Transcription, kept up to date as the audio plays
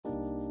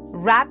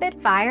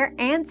Rapid fire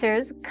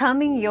answers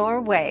coming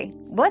your way.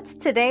 What's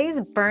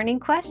today's burning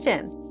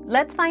question?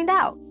 Let's find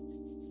out.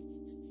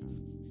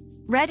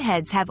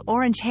 Redheads have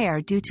orange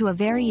hair due to a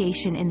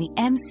variation in the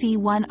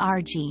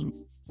MC1R gene.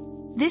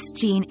 This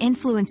gene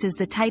influences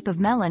the type of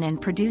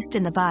melanin produced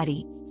in the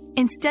body.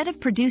 Instead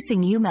of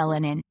producing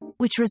eumelanin,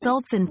 which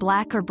results in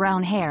black or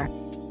brown hair,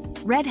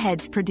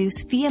 redheads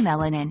produce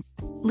pheomelanin,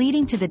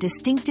 leading to the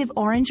distinctive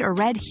orange or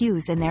red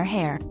hues in their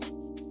hair.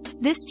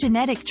 This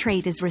genetic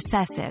trait is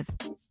recessive,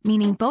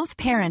 meaning both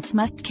parents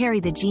must carry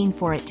the gene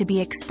for it to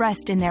be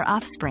expressed in their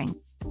offspring.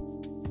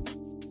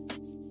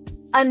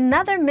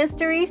 Another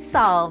mystery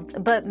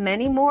solved, but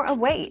many more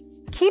await.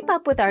 Keep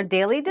up with our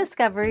daily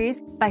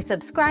discoveries by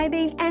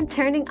subscribing and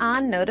turning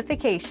on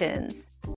notifications.